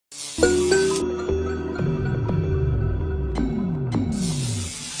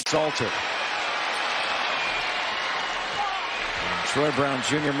Salter. Troy Brown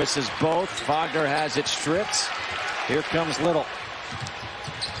Jr. misses both. Wagner has it stripped. Here comes Little.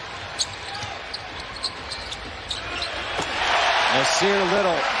 Nassir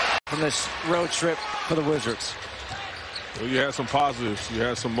Little from this road trip for the Wizards. Well, you had some positives. You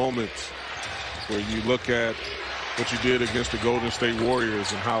had some moments where you look at what you did against the Golden State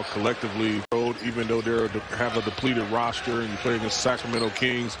Warriors and how collectively, even though they have a depleted roster, and you play against Sacramento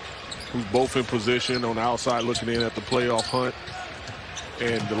Kings, who's both in position on the outside looking in at the playoff hunt.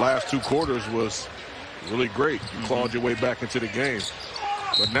 And the last two quarters was really great. You clawed your way back into the game.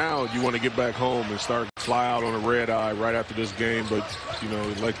 But now you want to get back home and start to fly out on a red eye right after this game. But, you know,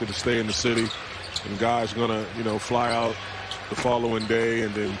 likely to stay in the city. And guys are going to, you know, fly out the following day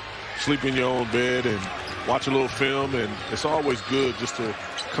and then sleep in your own bed and watch a little film. And it's always good just to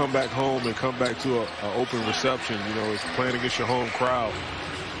come back home and come back to an open reception. You know, it's playing against your home crowd.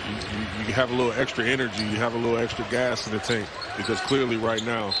 You have a little extra energy. You have a little extra gas in the tank, because clearly right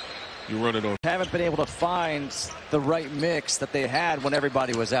now you run it on. Haven't been able to find the right mix that they had when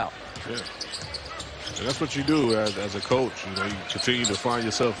everybody was out. Yeah. And that's what you do as a coach. You know, you continue to find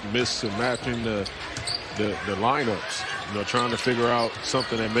yourself mix and matching the lineups. You know, trying to figure out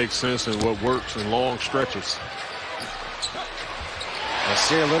something that makes sense and what works in long stretches.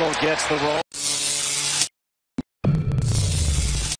 Nassir Little gets the roll.